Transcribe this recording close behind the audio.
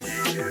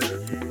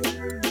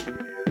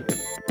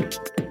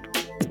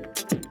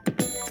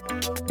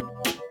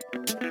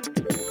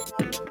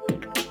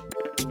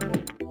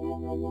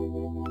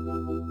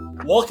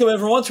Welcome,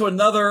 everyone, to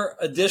another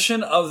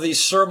edition of the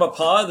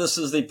SERMAPod. This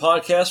is the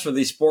podcast for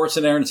the Sports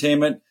and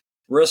Entertainment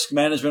Risk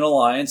Management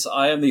Alliance.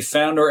 I am the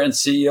founder and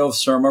CEO of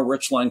SERMA,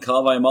 Rich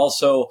Lenkov. I am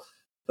also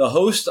the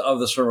host of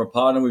the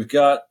SERMAPod, and we've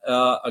got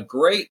a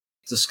great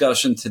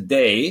discussion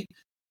today.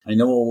 I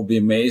know it will be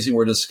amazing.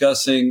 We're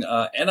discussing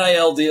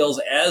NIL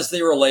deals as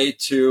they relate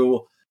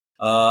to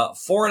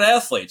foreign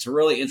athletes, a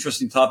really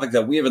interesting topic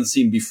that we haven't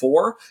seen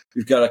before.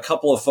 We've got a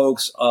couple of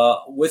folks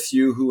with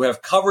you who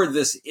have covered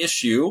this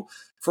issue.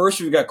 First,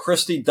 we've got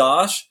Christy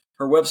Dosh.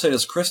 Her website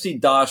is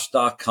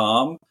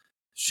christydosh.com.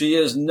 She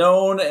is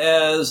known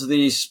as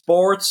the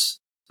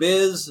Sports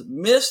Biz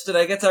Miss. Did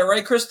I get that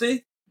right,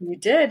 Christy? You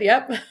did,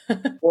 yep.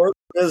 Sports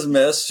Biz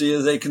Miss. She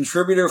is a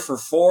contributor for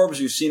Forbes.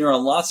 You've seen her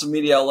on lots of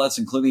media outlets,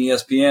 including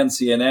ESPN,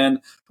 CNN,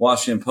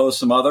 Washington Post,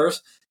 some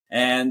others.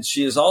 And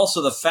she is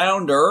also the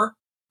founder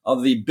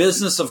of the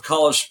Business of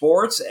College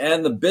Sports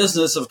and the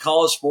Business of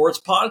College Sports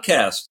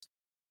podcast.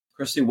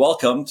 Christy,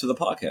 welcome to the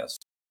podcast.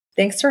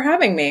 Thanks for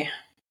having me.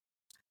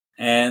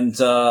 And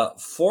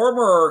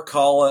former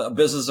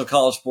Business of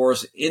College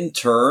Sports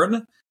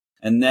intern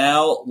and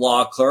now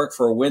law clerk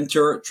for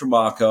Winter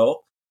Tramaco.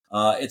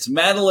 It's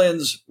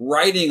Madeline's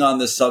writing on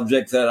this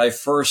subject that I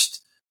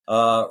first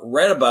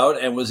read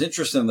about and was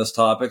interested in this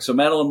topic. So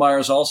Madeline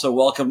Myers, also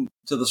welcome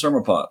to the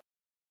SERMAPod.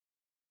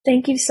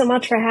 Thank you so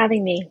much for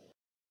having me.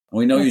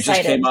 We know you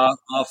just came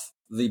off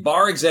the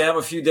bar exam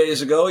a few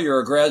days ago. You're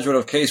a graduate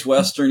of Case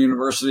Western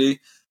University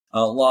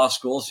Law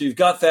School. So you've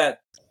got that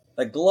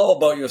glow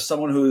about you as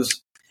someone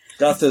who's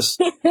got this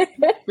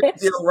big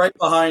deal right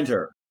behind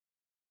her.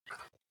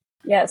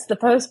 Yes, the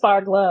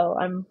post-bar glow.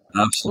 I'm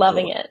Absolutely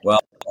loving it. Well,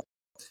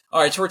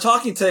 all right. So we're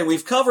talking today.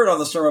 We've covered on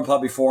the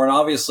SERMAPod before, and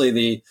obviously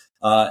the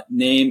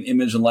name,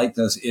 image, and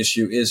likeness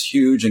issue is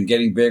huge and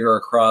getting bigger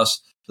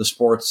across the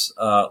sports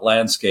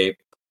landscape.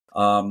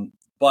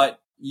 But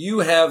you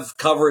have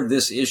covered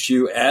this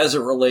issue as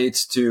it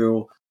relates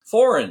to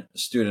foreign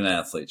student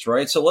athletes,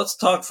 right? So let's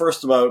talk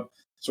first about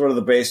sort of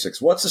the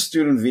basics. What's a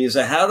student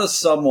visa? How does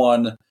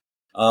someone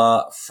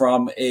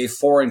from a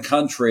foreign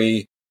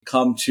country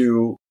come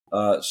to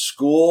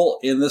school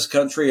in this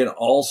country and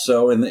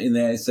also in the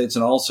United States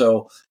and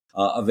also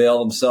avail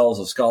themselves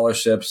of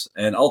scholarships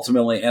and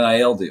ultimately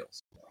NIL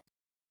deals?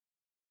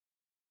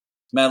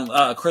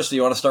 Christy,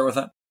 you want to start with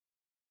that?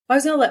 I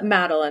was going to let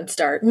Madeline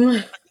start.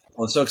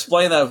 Well, so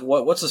explain that.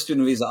 What's a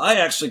student visa? I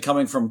actually,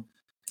 coming from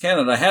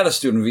Canada, I had a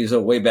student visa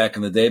way back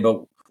in the day,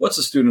 but what's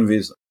a student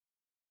visa?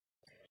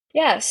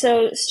 Yeah,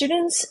 so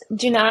students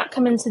do not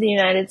come into the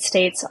United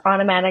States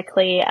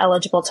automatically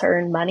eligible to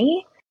earn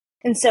money.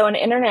 And so an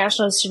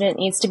international student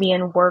needs to be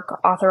in work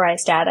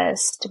authorized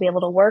status to be able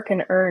to work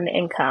and earn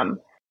income.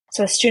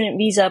 So a student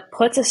visa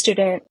puts a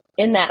student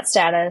in that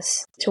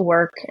status to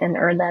work and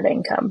earn that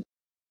income.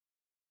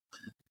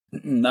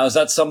 Now, is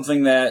that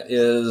something that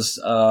is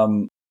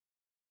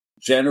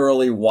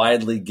generally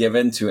widely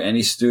given to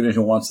any student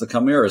who wants to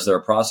come here? Is there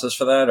a process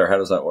for that, or how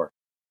does that work?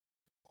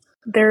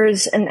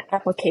 There's an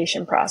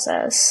application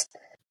process.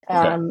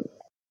 Okay.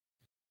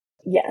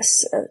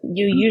 Yes,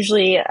 you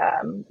usually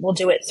will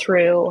do it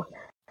through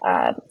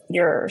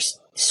your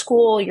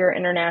school, your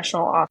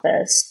international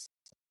office,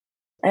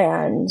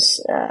 and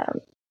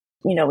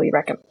we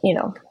recommend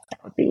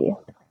that would be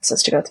the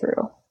process to go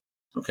through.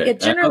 Okay. Yeah,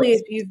 generally,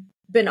 if you've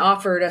been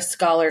offered a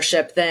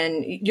scholarship,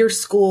 then your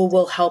school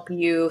will help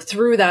you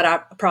through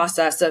that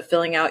process of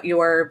filling out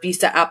your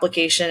visa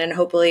application and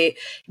hopefully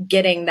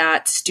getting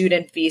that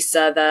student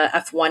visa, the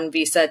F1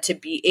 visa, to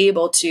be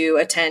able to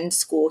attend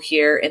school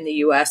here in the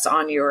U.S.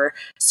 on your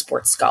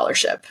sports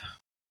scholarship.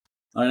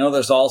 I know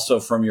there's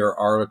also from your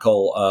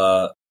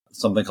article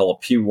something called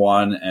a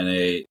P1 and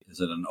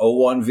is it an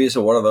O1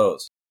 visa? What are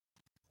those?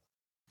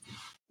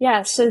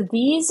 Yeah, so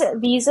these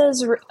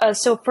visas,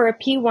 so for a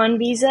P1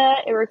 visa,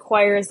 it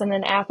requires that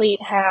an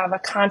athlete have a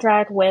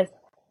contract with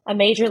a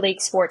major league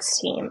sports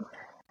team.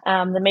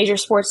 The major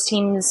sports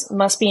teams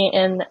must be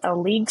in a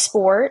league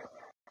sport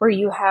where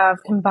you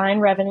have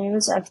combined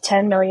revenues of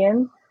 $10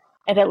 million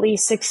at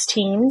least 6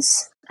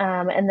 teams.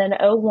 And then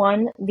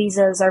O1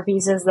 visas are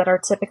visas that are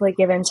typically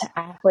given to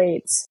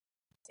athletes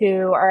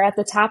who are at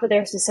the top of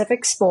their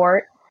specific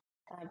sport.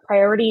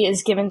 Priority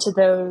is given to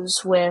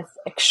those with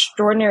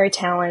extraordinary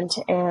talent,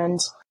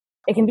 and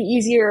it can be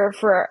easier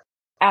for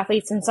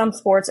athletes in some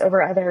sports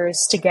over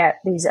others to get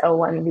these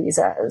O1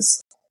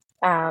 visas.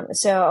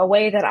 So a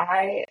way that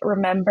I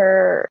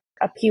remember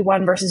a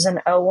P1 versus an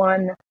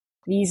O1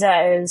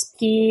 visa is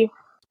P1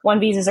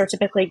 visas are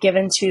typically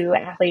given to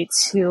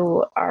athletes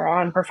who are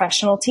on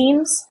professional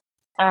teams,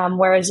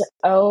 whereas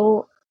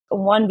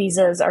O1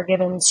 visas are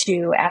given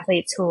to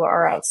athletes who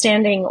are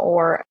outstanding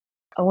or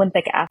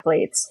Olympic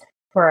athletes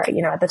who are,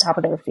 at the top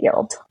of their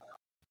field.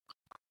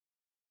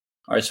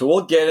 All right, so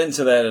we'll get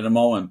into that in a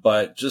moment,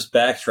 but just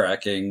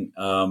backtracking,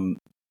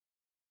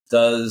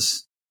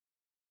 does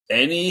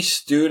any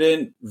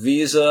student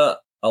visa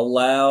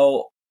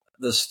allow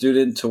the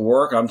student to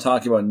work? I'm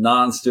talking about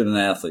non-student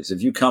athletes.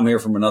 If you come here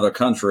from another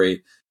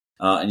country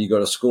and you go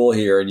to school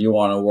here and you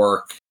want to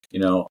work,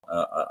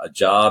 a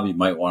job, you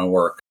might want to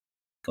work,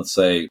 let's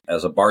say,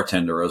 as a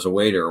bartender, as a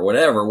waiter, or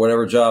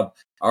whatever job.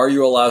 Are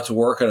you allowed to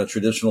work on a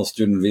traditional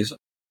student visa?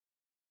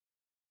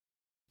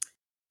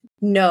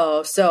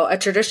 No. So a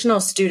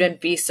traditional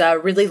student visa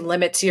really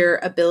limits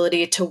your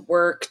ability to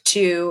work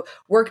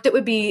that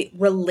would be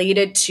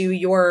related to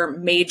your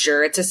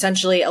major. It's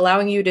essentially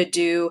allowing you to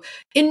do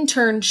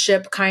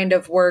internship kind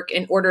of work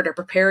in order to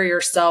prepare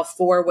yourself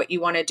for what you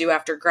want to do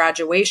after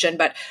graduation,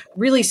 but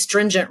really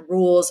stringent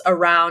rules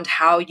around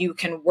how you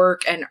can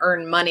work and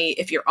earn money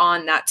if you're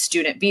on that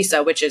student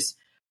visa, which is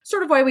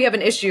sort of why we have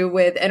an issue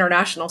with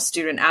international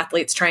student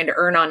athletes trying to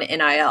earn on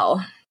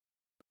NIL.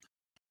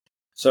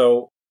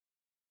 So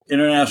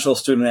international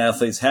student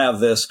athletes have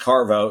this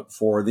carve out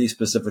for these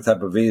specific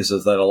type of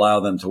visas that allow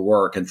them to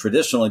work. And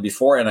traditionally,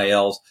 before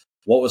NILs,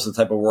 what was the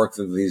type of work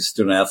that these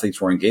student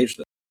athletes were engaged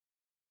in?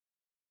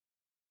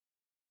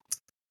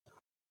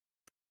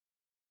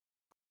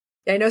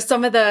 I know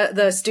some of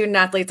the student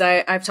athletes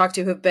I've talked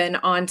to who've been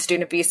on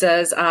student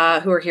visas, who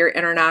are here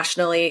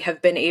internationally,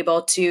 have been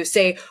able to,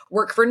 say,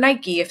 work for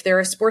Nike if they're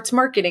a sports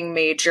marketing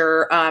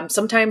major.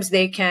 Sometimes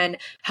they can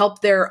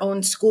help their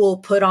own school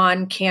put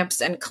on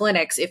camps and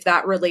clinics if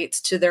that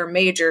relates to their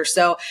major.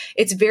 So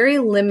it's very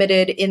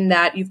limited in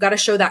that you've got to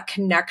show that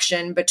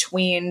connection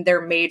between their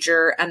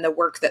major and the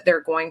work that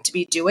they're going to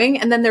be doing.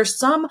 And then there's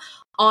some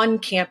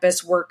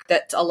on-campus work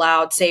that's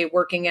allowed, say,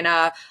 working in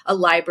a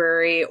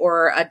library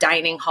or a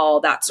dining hall,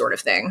 that sort of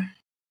thing.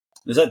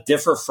 Does that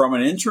differ from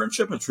an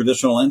internship, a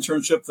traditional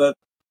internship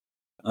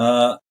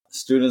that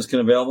students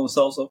can avail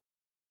themselves of?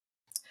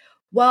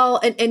 Well,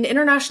 an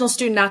international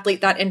student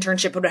athlete, that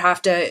internship would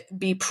have to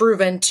be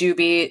proven to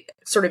be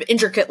sort of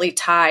intricately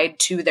tied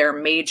to their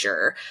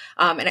major.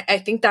 And I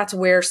think that's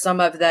where some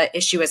of the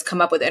issue has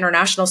come up with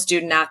international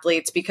student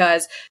athletes,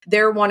 because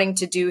they're wanting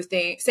to do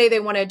things, say they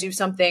want to do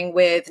something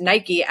with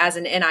Nike as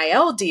an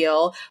NIL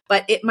deal,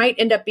 but it might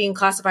end up being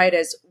classified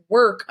as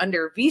work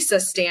under visa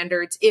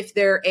standards if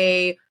they're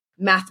a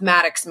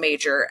mathematics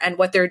major and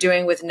what they're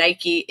doing with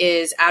Nike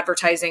is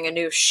advertising a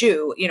new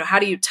shoe. How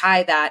do you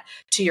tie that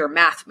to your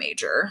math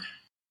major?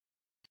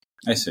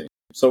 I see.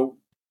 So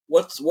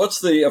what's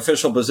the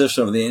official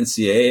position of the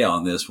NCAA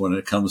on this when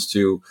it comes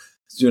to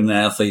student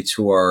athletes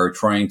who are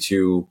trying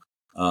to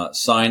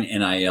sign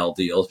NIL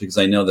deals? Because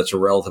I know that's a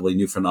relatively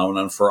new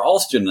phenomenon for all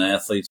student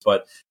athletes,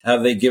 but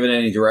have they given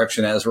any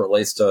direction as it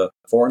relates to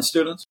foreign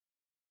students?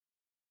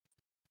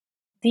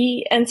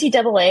 The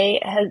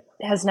NCAA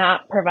has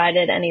not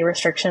provided any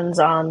restrictions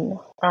on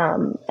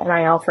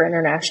NIL for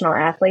international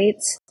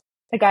athletes.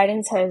 The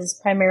guidance has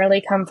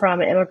primarily come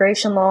from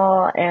immigration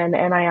law and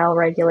NIL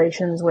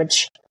regulations,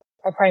 which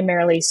are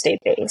primarily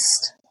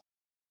state-based.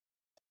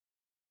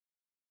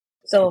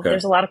 So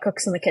There's a lot of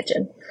cooks in the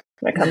kitchen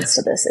when it comes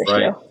to this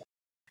issue.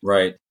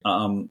 Right.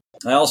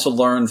 I also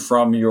learned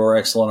from your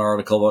excellent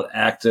article about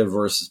active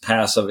versus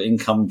passive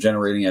income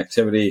generating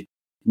activity.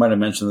 You might have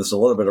mentioned this a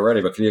little bit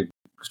already, but could you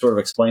sort of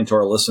explain to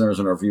our listeners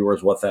and our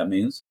viewers what that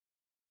means?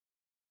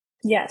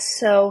 Yes.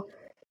 So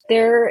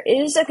there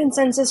is a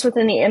consensus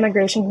within the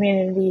immigration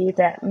community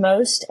that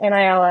most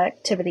NIL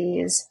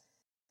activities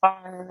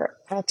are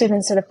active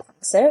instead of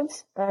passive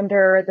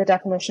under the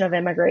definition of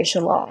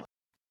immigration law.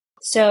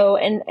 So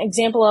an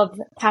example of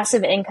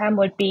passive income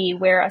would be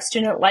where a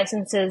student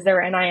licenses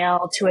their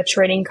NIL to a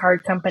trading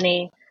card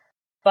company,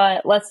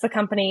 but lets the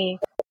company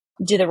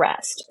do the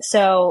rest.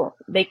 So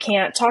they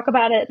can't talk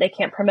about it, they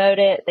can't promote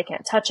it, they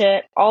can't touch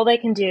it. All they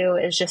can do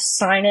is just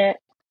sign it,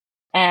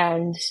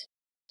 and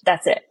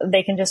that's it.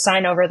 They can just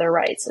sign over their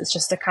rights. It's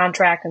just a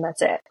contract, and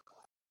that's it.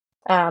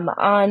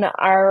 On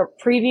our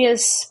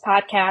previous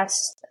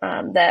podcast,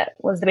 that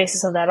was the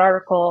basis of that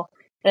article,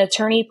 an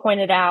attorney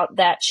pointed out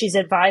that she's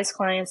advised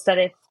clients that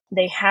if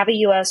they have a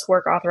U.S.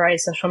 work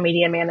authorized social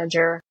media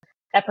manager,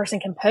 that person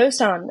can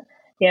post on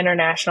the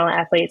international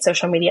athlete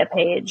social media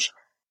page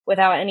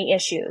without any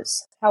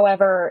issues.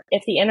 However,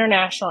 if the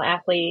international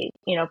athlete,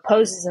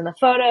 poses in the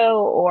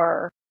photo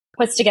or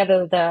puts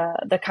together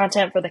the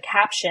content for the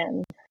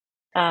caption,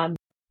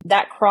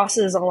 that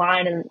crosses a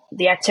line and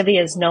the activity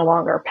is no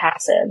longer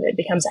passive. It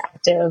becomes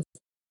active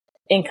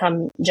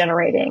income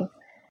generating.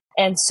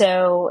 And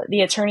so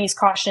the attorneys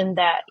cautioned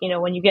that,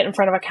 when you get in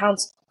front of a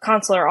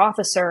consular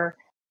officer,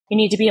 you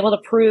need to be able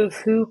to prove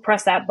who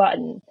pressed that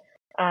button,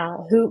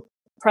 who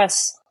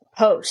pressed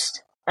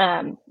post,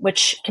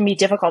 which can be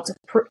difficult to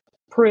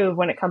prove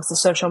when it comes to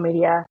social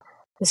media,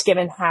 just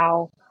given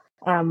how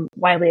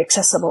widely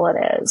accessible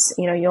it is.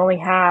 You only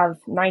have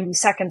 90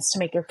 seconds to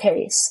make your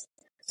case.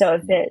 So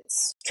if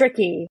it's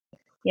tricky,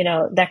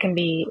 that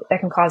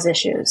can cause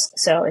issues.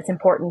 So it's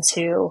important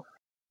to,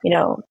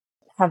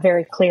 have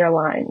very clear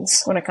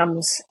lines when it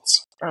comes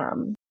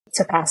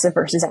to passive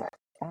versus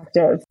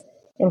active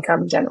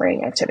income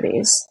generating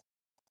activities.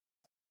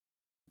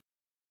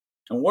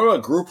 And what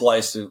about group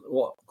licensing?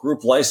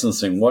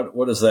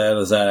 What is that?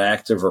 Is that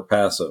active or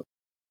passive?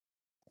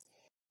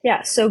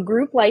 Yeah, so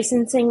group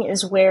licensing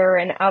is where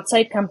an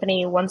outside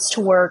company wants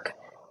to work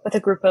with a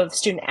group of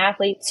student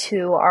athletes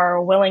who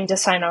are willing to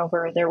sign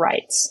over their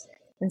rights.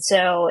 And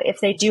so if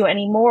they do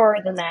any more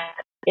than that,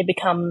 it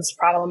becomes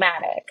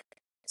problematic.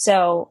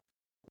 So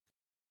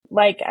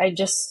like I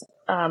just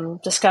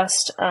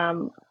discussed,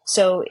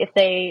 so if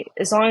they,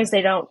 as long as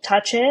they don't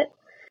touch it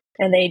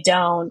and they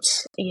don't,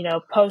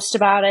 post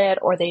about it,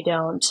 or they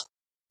don't,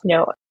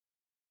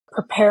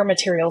 prepare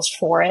materials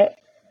for it,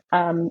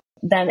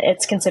 then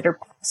it's considered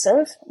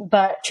passive.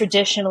 But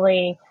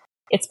traditionally,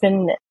 it's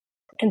been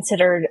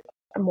considered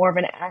more of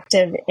an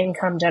active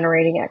income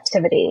generating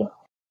activity.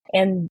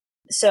 And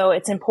so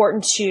it's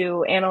important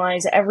to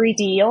analyze every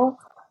deal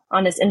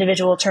on its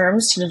individual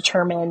terms to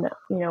determine,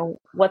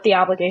 what the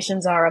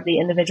obligations are of the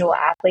individual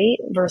athlete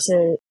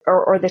versus,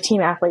 or the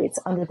team athletes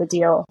under the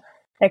deal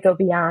that go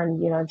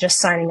beyond, just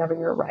signing over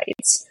your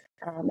rights.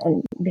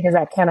 And because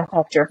that can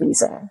affect your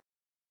visa.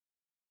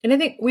 And I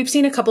think we've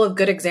seen a couple of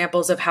good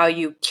examples of how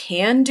you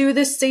can do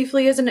this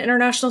safely as an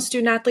international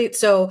student athlete.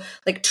 So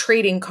like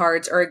trading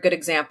cards are a good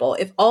example.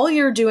 If all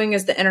you're doing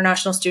as the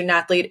international student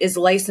athlete is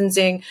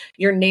licensing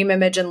your name,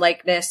 image, and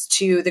likeness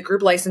to the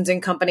group licensing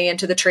company and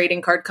to the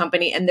trading card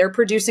company, and they're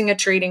producing a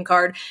trading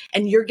card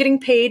and you're getting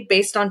paid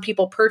based on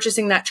people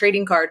purchasing that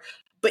trading card,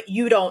 but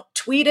you don't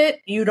tweet it,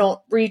 you don't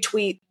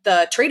retweet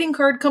the trading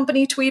card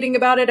company tweeting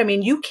about it. I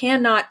mean, you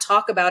cannot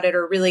talk about it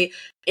or really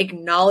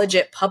acknowledge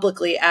it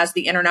publicly as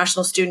the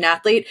international student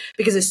athlete,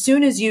 because as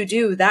soon as you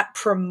do, that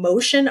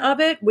promotion of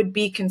it would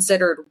be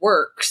considered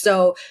work.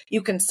 So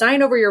you can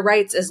sign over your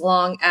rights as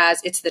long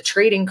as it's the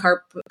trading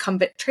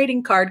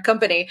card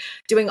company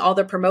doing all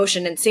the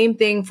promotion. And same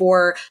thing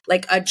for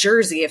like a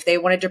jersey. If they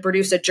wanted to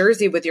produce a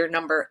jersey with your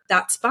number,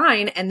 that's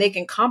fine. And they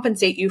can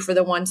compensate you for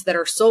the ones that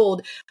are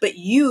sold. But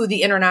you,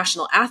 the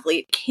international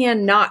athlete,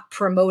 cannot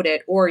promote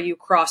it, or you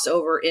cross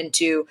over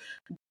into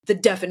the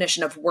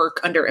definition of work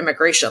under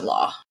immigration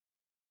law.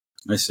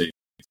 I see.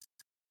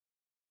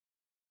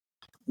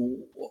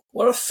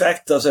 What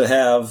effect does it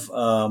have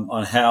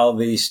on how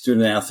the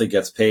student athlete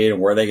gets paid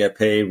and where they get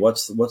paid?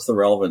 What's the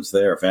relevance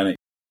there, if any?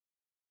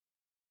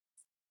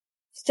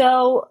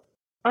 So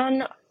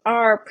on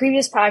our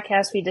previous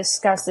podcast, we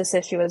discussed this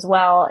issue as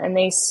well, and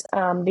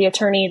the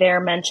attorney there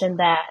mentioned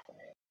that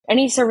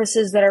any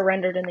services that are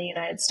rendered in the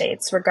United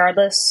States,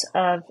 regardless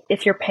of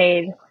if you're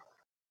paid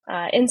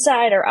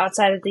inside or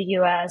outside of the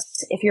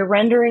U.S., if you're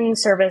rendering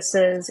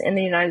services in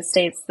the United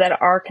States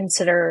that are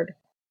considered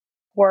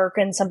work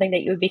and something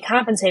that you would be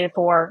compensated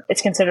for,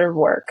 it's considered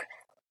work.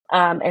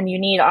 And you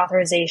need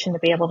authorization to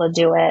be able to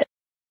do it.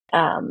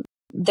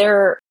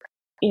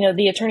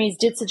 The attorneys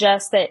did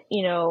suggest that,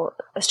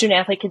 a student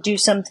athlete could do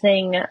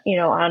something,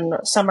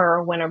 on summer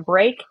or winter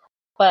break,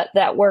 but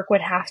that work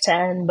would have to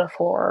end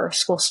before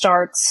school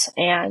starts.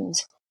 And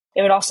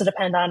it would also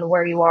depend on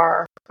where you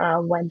are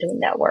when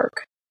doing that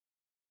work.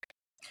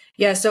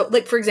 Yeah. So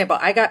like, for example,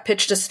 I got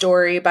pitched a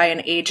story by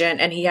an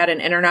agent and he had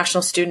an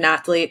international student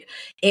athlete.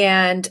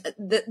 And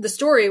the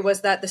story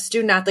was that the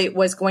student athlete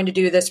was going to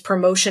do this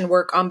promotion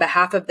work on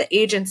behalf of the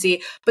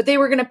agency, but they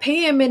were going to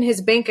pay him in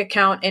his bank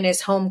account in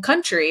his home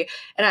country.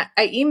 And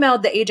I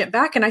emailed the agent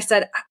back and I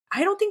said,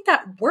 I don't think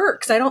that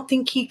works. I don't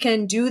think he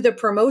can do the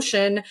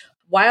promotion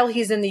while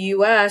he's in the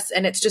US,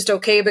 and it's just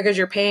okay because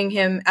you're paying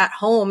him at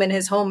home in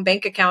his home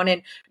bank account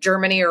in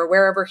Germany or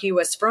wherever he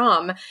was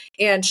from.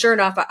 And sure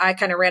enough, I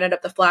kind of ran it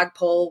up the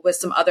flagpole with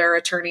some other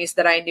attorneys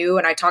that I knew,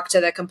 and I talked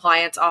to the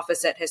compliance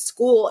office at his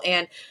school,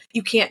 and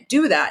you can't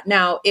do that.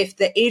 Now, if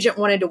the agent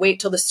wanted to wait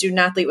till the student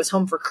athlete was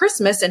home for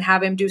Christmas and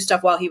have him do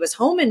stuff while he was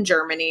home in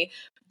Germany,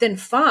 then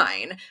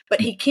fine.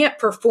 But he can't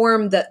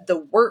perform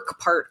the work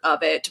part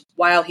of it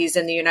while he's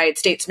in the United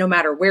States, no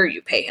matter where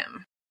you pay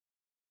him.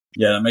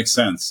 Yeah, that makes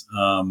sense.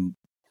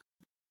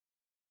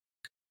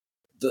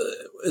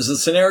 Is the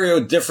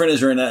scenario different?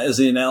 Is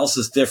the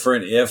analysis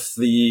different if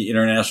the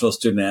international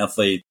student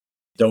athlete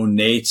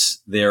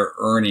donates their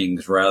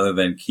earnings rather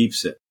than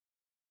keeps it?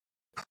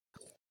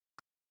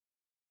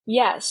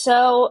 Yeah.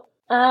 So,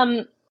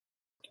 in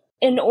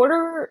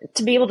order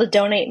to be able to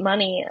donate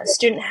money, a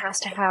student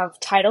has to have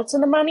title to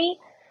the money.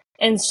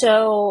 And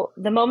so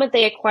the moment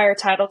they acquire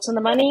title to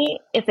the money,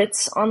 if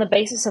it's on the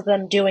basis of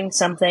them doing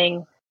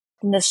something,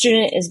 then the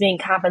student is being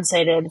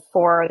compensated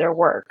for their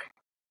work,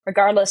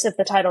 regardless if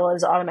the title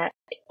is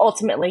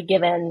ultimately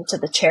given to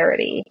the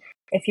charity.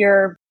 If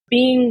you're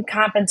being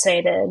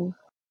compensated,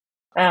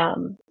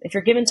 if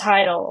you're given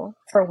title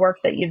for work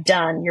that you've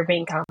done, you're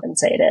being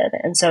compensated.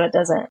 And so it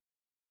doesn't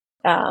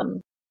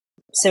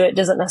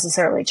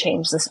necessarily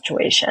change the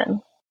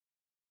situation.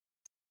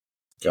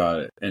 Got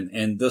it.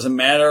 And does it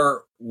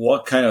matter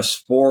what kind of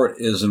sport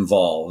is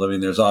involved? I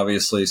mean, there's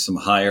obviously some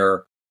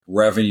higher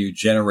revenue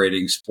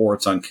generating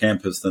sports on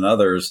campus than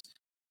others.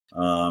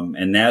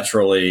 And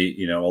naturally,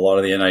 a lot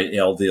of the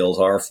NIL deals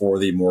are for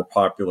the more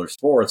popular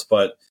sports,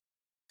 but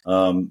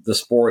the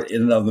sport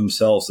in and of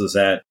themselves, is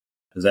that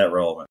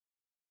relevant?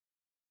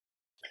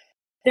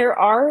 There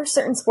are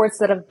certain sports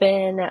that have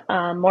been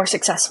more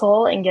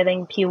successful in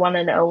getting P1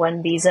 and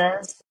O1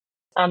 visas.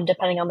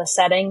 depending on the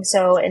setting.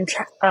 So in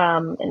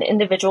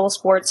individual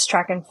sports,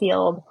 track and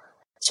field,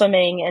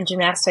 swimming, and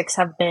gymnastics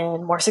have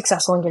been more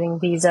successful in getting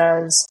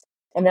visas.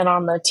 And then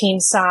on the team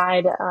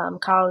side,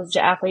 college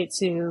athletes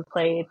who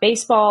play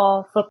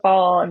baseball,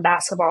 football, and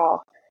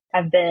basketball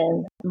have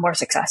been more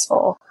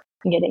successful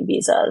in getting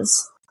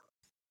visas.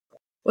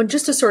 Well,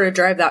 just to sort of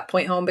drive that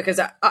point home, because,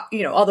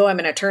 although I'm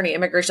an attorney,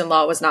 immigration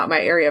law was not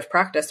my area of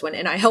practice when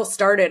NIL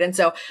started. And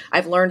so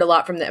I've learned a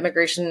lot from the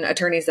immigration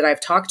attorneys that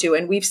I've talked to.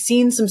 And we've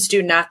seen some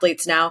student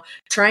athletes now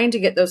trying to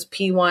get those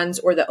P1s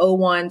or the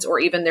O1s, or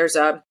even there's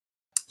a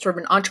sort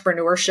of an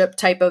entrepreneurship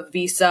type of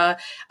visa,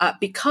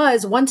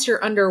 because once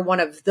you're under one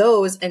of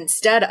those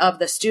instead of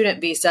the student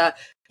visa,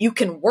 you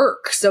can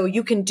work. So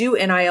you can do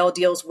NIL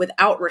deals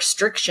without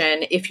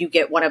restriction if you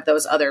get one of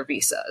those other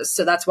visas.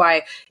 So that's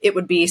why it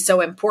would be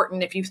so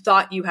important if you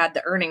thought you had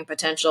the earning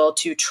potential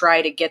to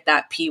try to get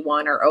that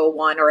P1 or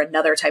O1 or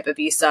another type of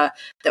visa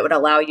that would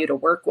allow you to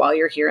work while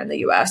you're here in the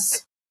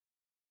U.S.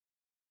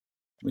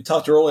 We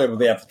talked earlier about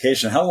the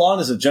application. How long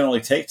does it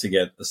generally take to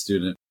get a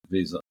student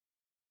visa?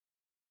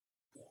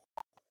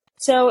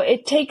 So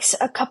it takes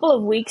a couple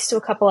of weeks to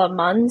a couple of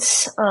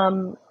months.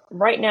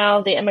 Right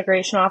now, the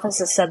immigration office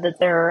has said that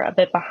they're a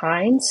bit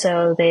behind.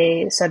 So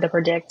they said to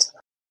predict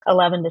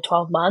 11 to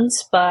 12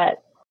 months.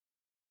 But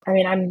I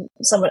mean, I'm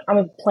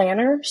a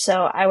planner,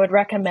 so I would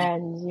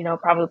recommend,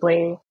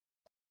 probably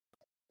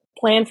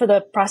plan for the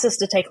process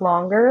to take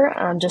longer,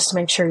 just to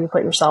make sure you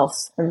put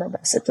yourself in the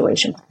best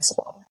situation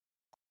possible.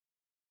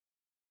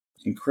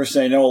 And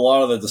Kristen, I know a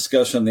lot of the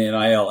discussion in the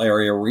NIL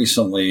area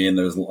recently, and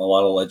there's a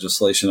lot of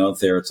legislation out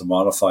there to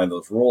modify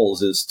those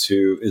rules, is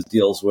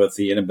deals with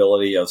the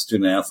inability of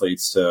student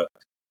athletes to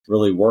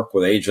really work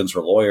with agents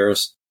or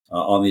lawyers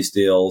on these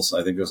deals.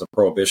 I think there's a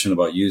prohibition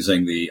about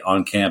using the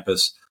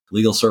on-campus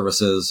legal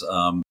services.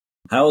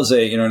 How is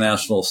a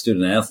international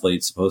student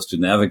athlete supposed to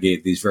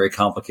navigate these very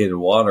complicated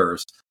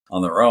waters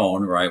on their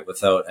own, right,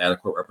 without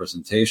adequate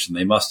representation?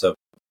 They must have,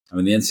 the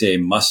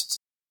NCAA must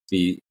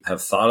have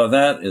thought of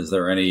that. Is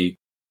there any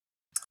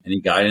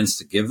guidance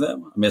to give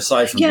them?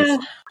 Aside from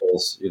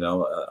rules,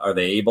 are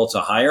they able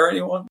to hire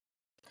anyone?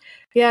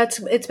 Yeah,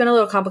 it's been a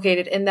little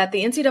complicated in that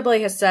the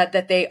NCAA has said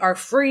that they are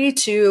free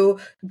to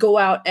go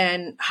out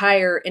and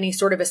hire any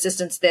sort of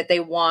assistance that they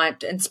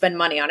want and spend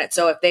money on it.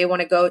 So if they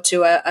want to go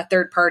to a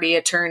third-party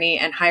attorney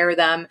and hire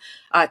them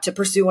to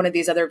pursue one of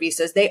these other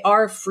visas, they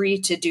are free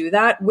to do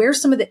that. Where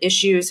some of the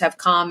issues have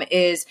come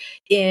is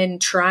in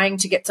trying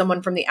to get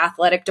someone from the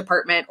athletic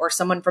department or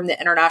someone from the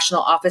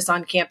international office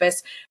on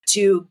campus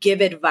to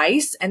give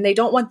advice. And they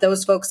don't want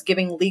those folks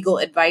giving legal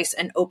advice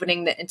and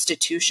opening the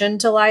institution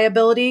to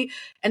liability.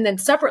 And then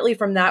separately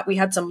from that, we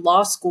had some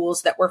law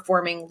schools that were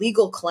forming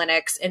legal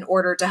clinics in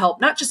order to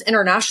help not just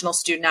international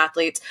student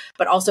athletes,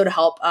 but also to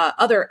help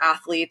other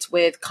athletes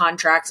with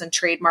contracts and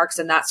trademarks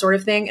and that sort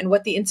of thing. And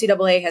what the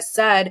NCAA has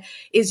said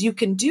is you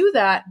can do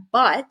that,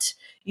 but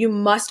you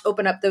must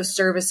open up those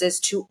services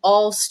to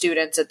all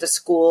students at the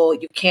school.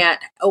 You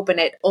can't open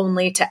it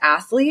only to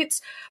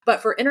athletes.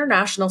 But for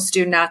international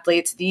student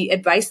athletes, the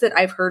advice that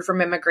I've heard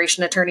from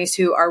immigration attorneys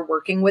who are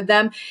working with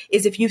them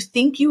is if you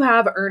think you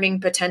have earning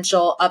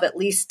potential of at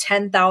least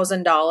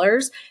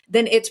 $10,000,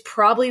 then it's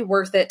probably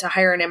worth it to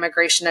hire an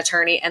immigration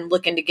attorney and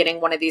look into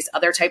getting one of these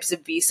other types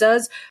of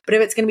visas. But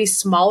if it's going to be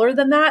smaller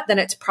than that, then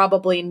it's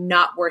probably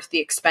not worth the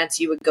expense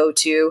you would go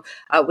to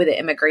with an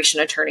immigration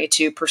attorney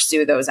to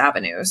pursue those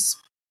avenues.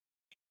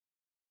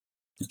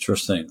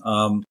 Interesting.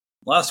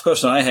 Last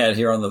question I had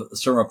here on the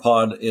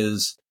SERMAPod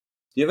is,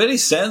 do you have any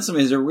sense,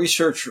 is there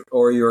research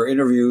or your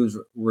interviews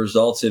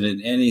resulted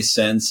in any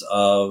sense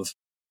of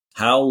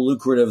how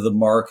lucrative the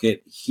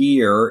market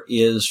here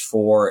is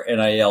for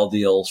NIL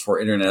deals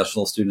for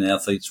international student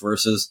athletes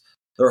versus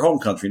their home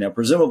country? Now,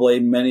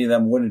 presumably, many of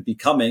them wouldn't be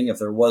coming if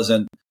there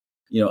wasn't,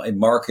 a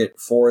market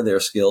for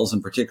their skills,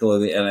 and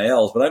particularly the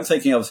NILs. But I'm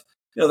thinking of,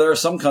 there are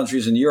some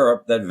countries in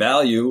Europe that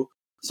value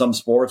some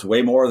sports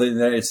way more than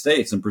the United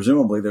States. And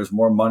presumably there's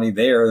more money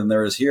there than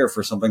there is here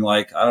for something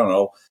like, I don't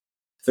know,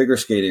 figure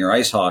skating or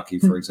ice hockey,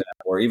 for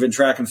example, or even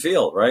track and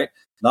field, right?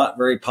 Not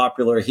very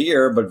popular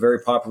here, but very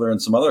popular in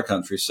some other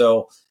countries.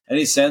 So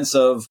any sense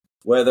of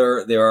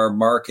whether there are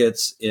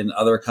markets in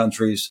other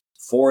countries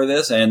for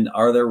this, and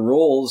are there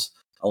rules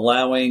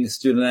allowing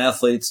student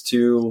athletes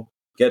to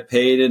get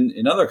paid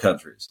in other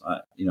countries?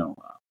 I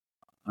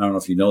don't know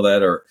if you know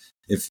that or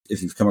if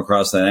you've come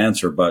across that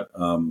answer, but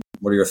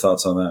what are your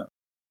thoughts on that?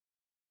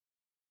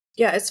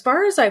 Yeah, as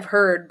far as I've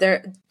heard,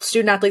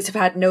 student athletes have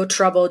had no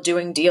trouble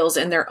doing deals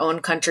in their own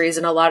countries,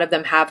 and a lot of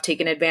them have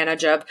taken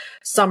advantage of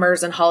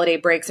summers and holiday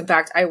breaks. In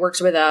fact, I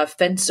worked with a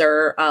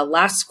fencer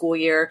last school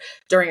year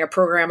during a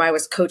program I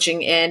was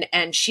coaching in,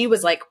 and she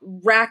was like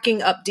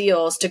racking up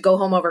deals to go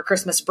home over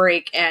Christmas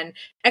break and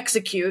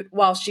execute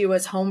while she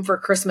was home for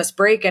Christmas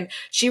break. And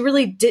she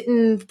really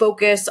didn't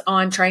focus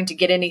on trying to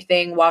get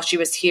anything while she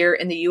was here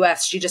in the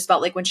US. She just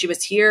felt like when she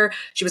was here,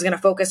 she was going to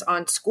focus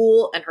on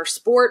school and her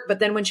sport. But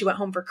then when she went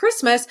home for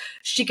Christmas,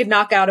 she could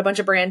knock out a bunch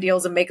of brand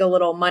deals and make a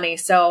little money.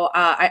 So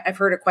I've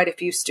heard of quite a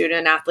few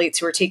student athletes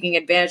who are taking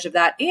advantage of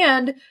that.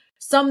 And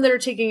some that are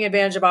taking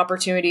advantage of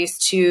opportunities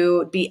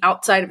to be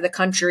outside of the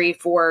country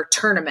for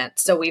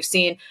tournaments. So we've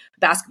seen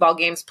basketball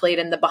games played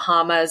in the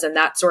Bahamas and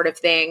that sort of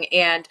thing.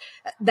 And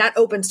that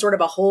opens sort of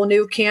a whole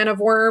new can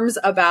of worms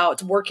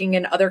about working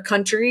in other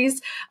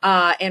countries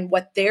and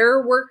what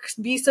their work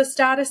visa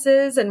status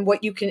is and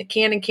what you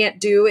can and can't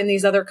do in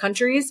these other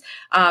countries.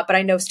 But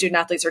I know student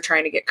athletes are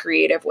trying to get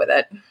creative with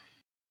it.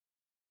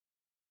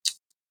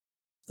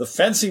 The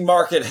fencing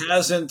market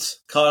hasn't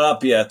caught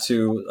up yet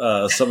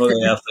to some of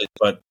the athletes,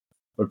 but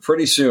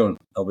pretty soon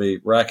they'll be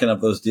racking up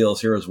those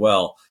deals here as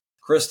well.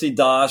 Christy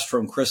Dosh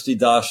from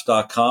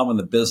ChristyDosh.com and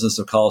the business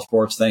of college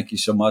sports. Thank you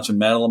so much. And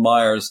Madeline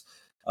Myers,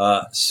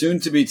 soon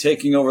to be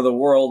taking over the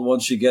world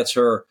once she gets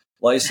her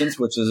license,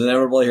 which is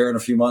inevitably here in a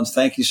few months.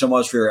 Thank you so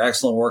much for your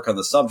excellent work on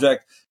the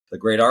subject, the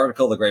great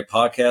article, the great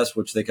podcast,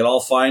 which they can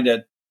all find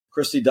at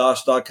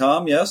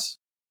ChristyDosh.com. Yes?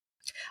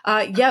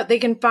 Yeah, they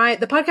can find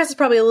the podcast is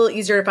probably a little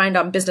easier to find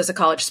on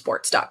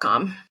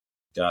businessofcollegesports.com.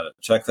 Got it.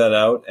 Check that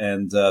out.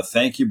 And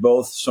thank you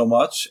both so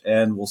much.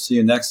 And we'll see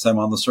you next time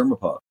on the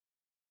SERMAPod.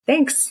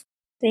 Thanks.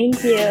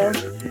 Thank you.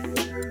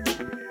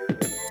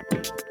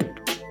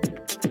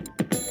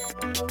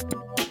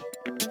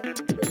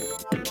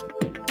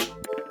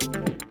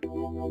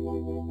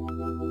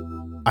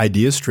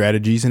 Ideas,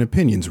 strategies, and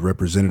opinions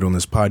represented on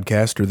this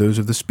podcast are those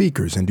of the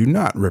speakers and do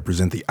not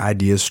represent the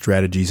ideas,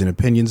 strategies, and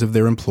opinions of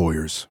their employers.